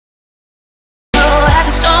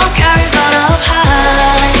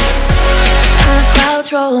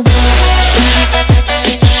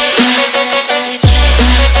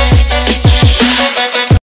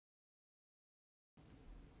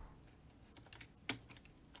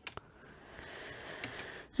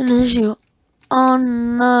And as you all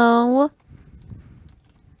know,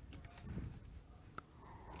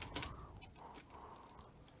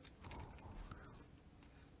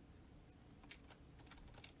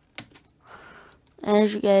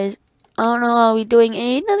 as you guys all know, I'll be doing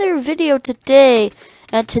another video today.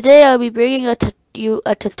 And today I'll be bringing you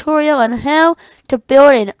a tutorial on how to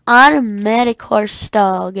build an automatic horse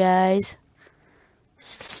stall, guys.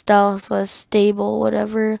 Stall / stable,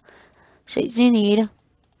 whatever. So you need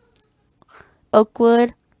oak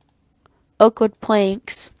wood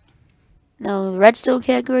planks. Now the redstone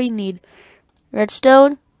category, you need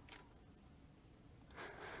redstone,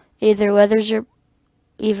 either levers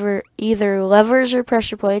or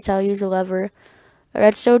pressure plates. I'll use a lever. A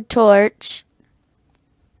redstone torch,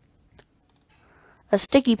 a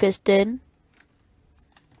sticky piston,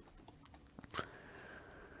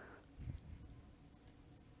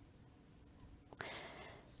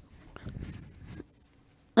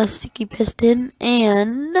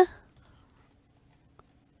 and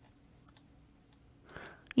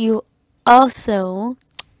you also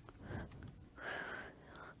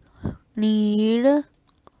need,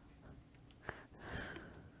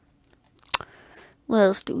 what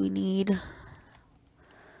else do we need?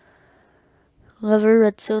 Lever,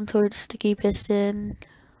 redstone torch, sticky piston.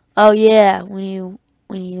 Oh yeah, we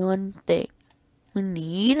need one thing. We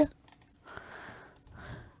need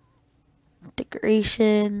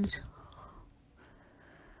decorations.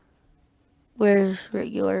 Where's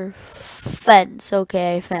regular fence?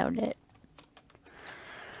 Okay, I found it.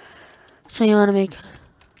 So you want to make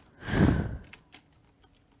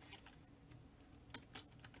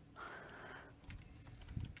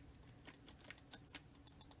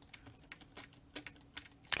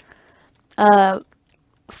a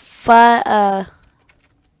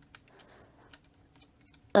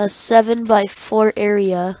 7x4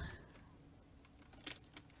 area,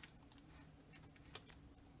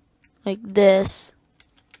 like this,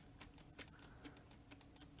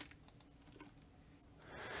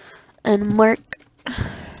 and mark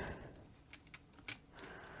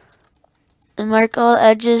all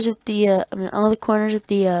edges with the all the corners with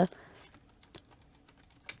the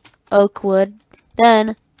oak wood.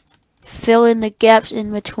 Then fill in the gaps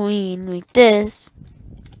in between like this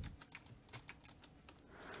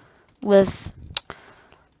with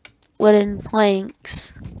wooden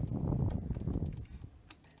planks.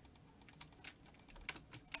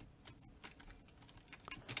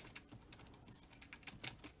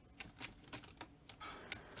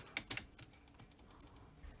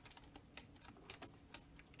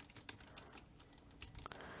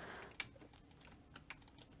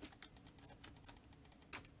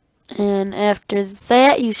 And after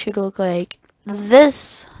that, you should look like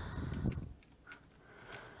this.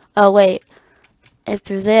 Oh, wait.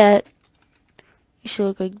 After that, you should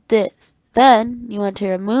look like this. Then, you want to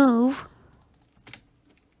remove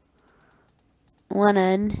one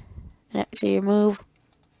end, and actually remove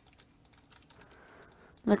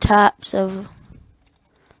the tops of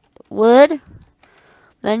the wood.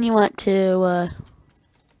 Then you want to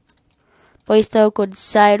place the oak wood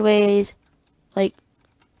sideways, like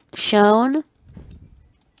shown,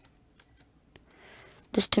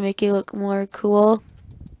 just to make it look more cool.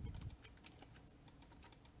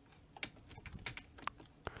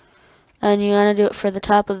 And you want to do it for the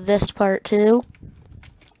top of this part too.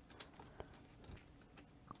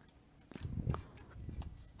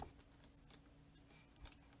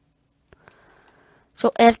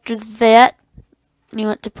 So after that, you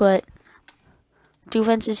want to put 2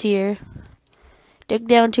 fences here, dig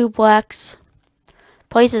down 2 blocks,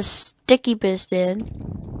 place a sticky piston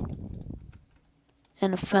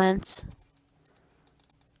and a fence,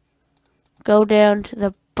 go down to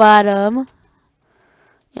the bottom,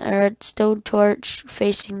 a redstone torch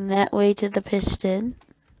facing that way to the piston.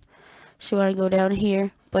 So you want to go down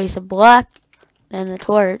here, place a block, then the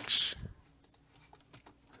torch,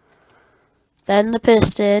 then the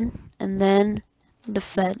piston, and then the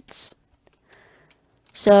fence.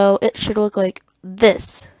 So it should look like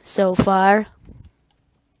this so far.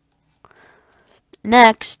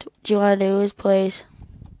 Next, what you want to do is place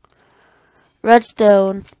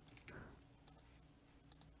redstone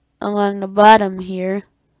along the bottom here.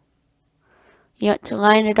 You want to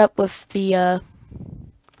line it up with the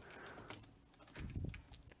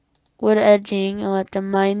wood edging. I'll have to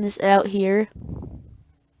mine this out here.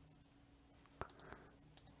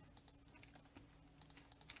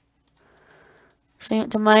 So you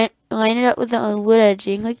want to line it up with the wood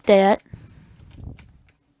edging like that.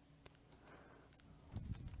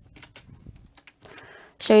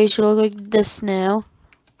 So you should look like this now.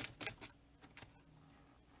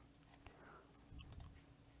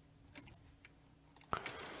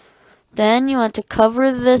 Then you want to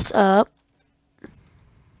cover this up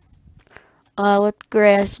with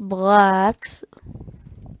grass blocks.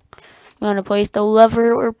 You want to place the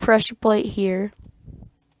lever or pressure plate here.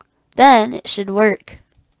 Then it should work.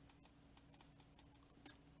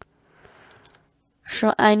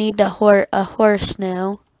 So I need a horse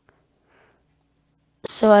now.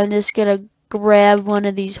 So I'm just gonna grab one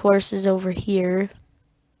of these horses over here.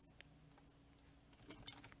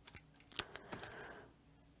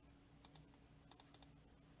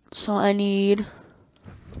 So I need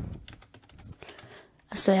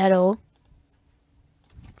a saddle.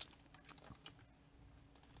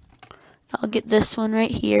 I'll get this one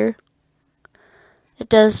right here. It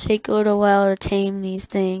does take a little while to tame these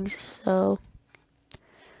things, so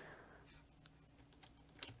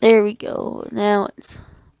there we go. Now it's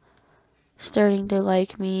starting to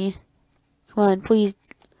like me. Come on, please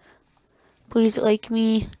like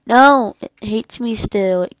me. No, it hates me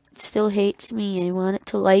still. It still hates me. I want it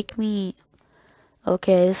to like me.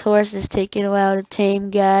 Okay, this horse is taking a while to tame,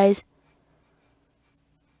 guys.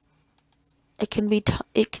 It can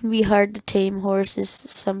be hard to tame horses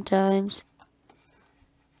sometimes.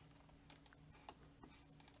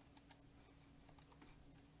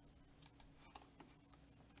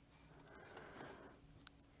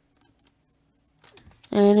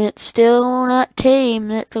 And it's still not tame.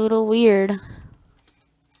 That's a little weird.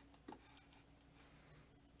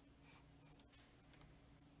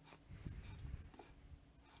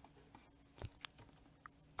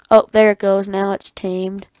 Oh, there it goes. Now it's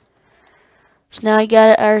tamed. So now I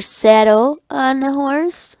got our saddle on the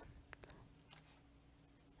horse.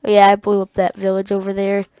 Oh, yeah, I blew up that village over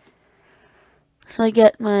there. So I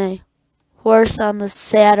got my horse on the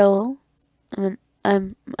saddle. I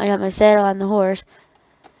got my saddle on the horse.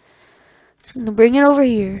 So I'm gonna bring it over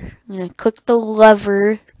here. I'm gonna click the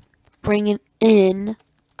lever, bring it in,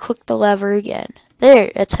 click the lever again.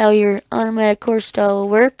 There, that's how your automatic horse stall will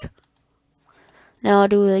work. Now I'll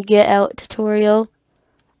do the get out tutorial.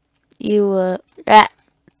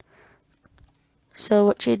 So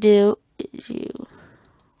what you do is you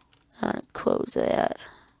close that.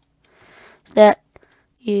 So that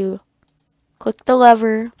you click the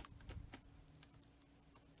lever,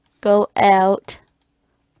 go out,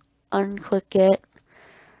 unclick it.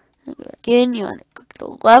 Again, you want to click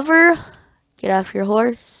the lever, get off your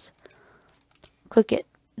horse, click it.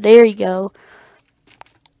 There you go.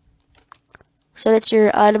 So that's your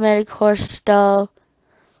automatic horse stall.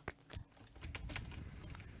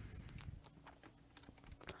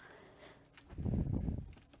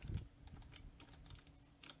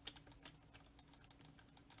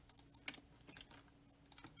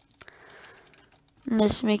 I'm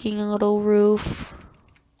just making a little roof.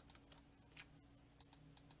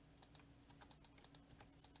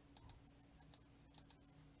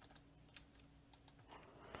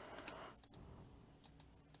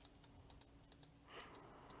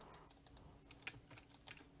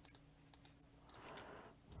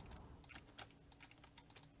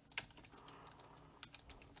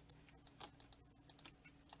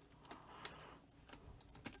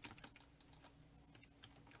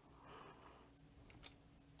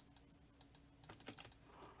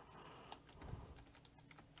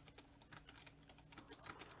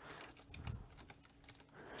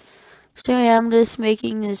 So yeah, I'm just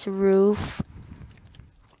making this roof.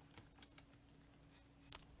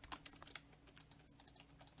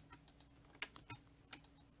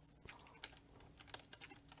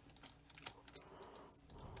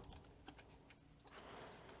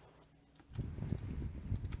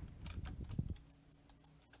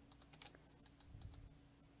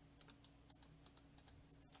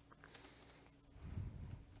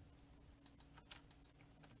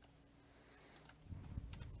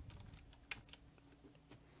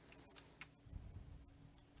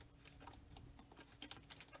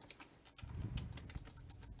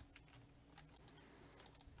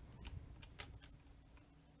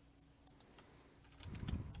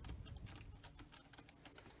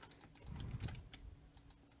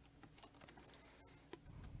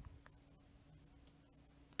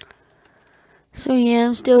 So yeah,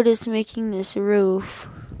 I'm still just making this roof.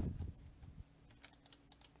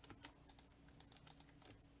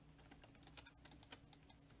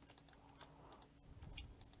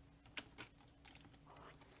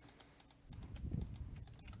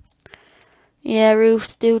 Yeah,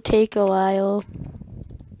 roofs do take a while.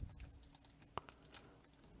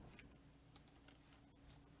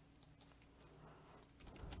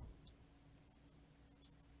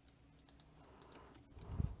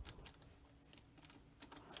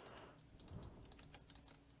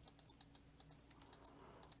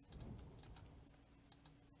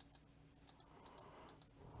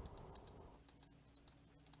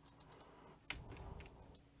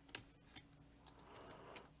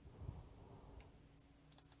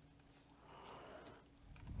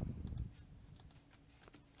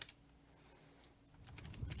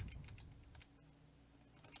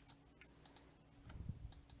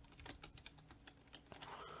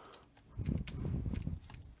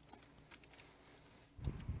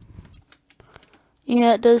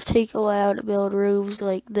 Yeah, it does take a while to build roofs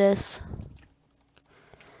like this.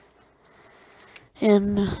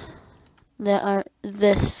 And that are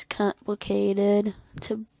this complicated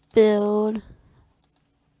to build.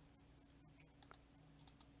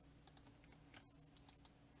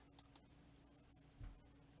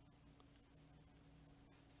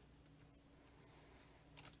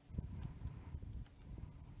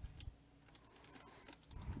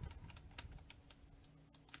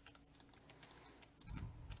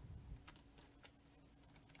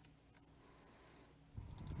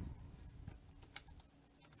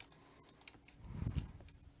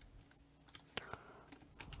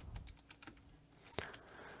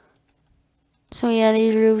 So yeah,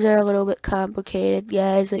 these roofs are a little bit complicated,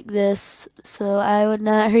 guys, like this. So I would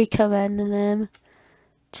not recommend them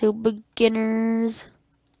to beginners.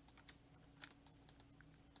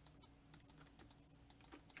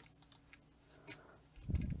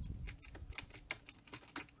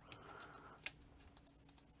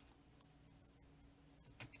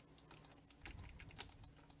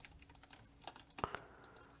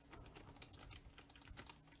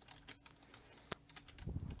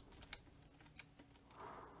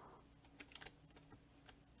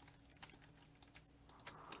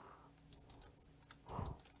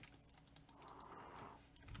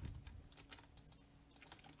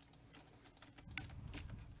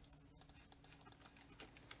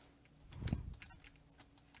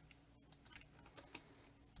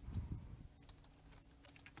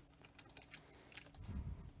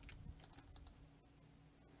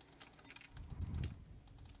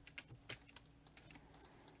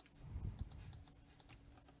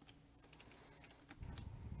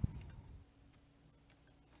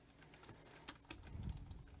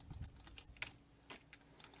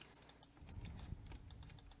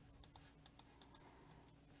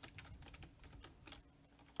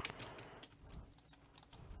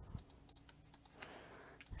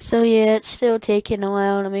 So yeah, it's still taking a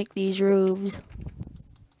while to make these roofs.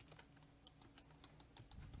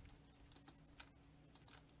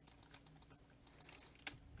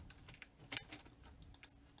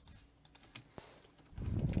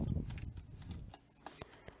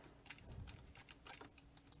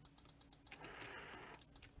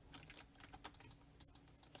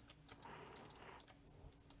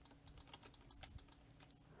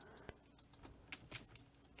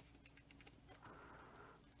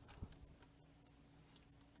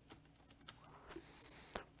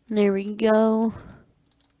 There we go.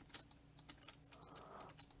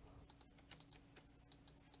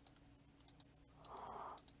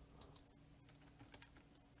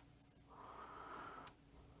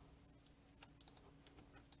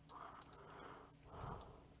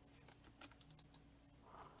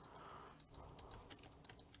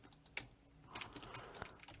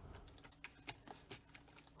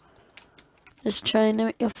 Just trying to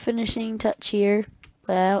make a finishing touch here,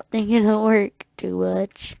 but I don't think it'll work too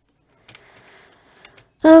much.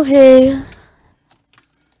 Okay.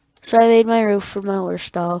 So I made my roof for my horse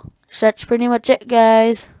stall. So that's pretty much it,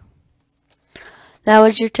 guys. That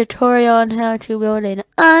was your tutorial on how to build an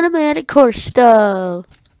automatic horse stall.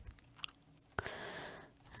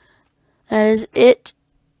 That is it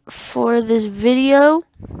for this video.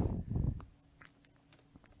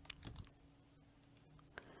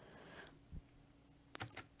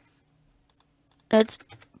 That's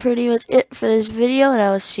pretty much it for this video, and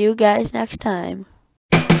I will see you guys next time.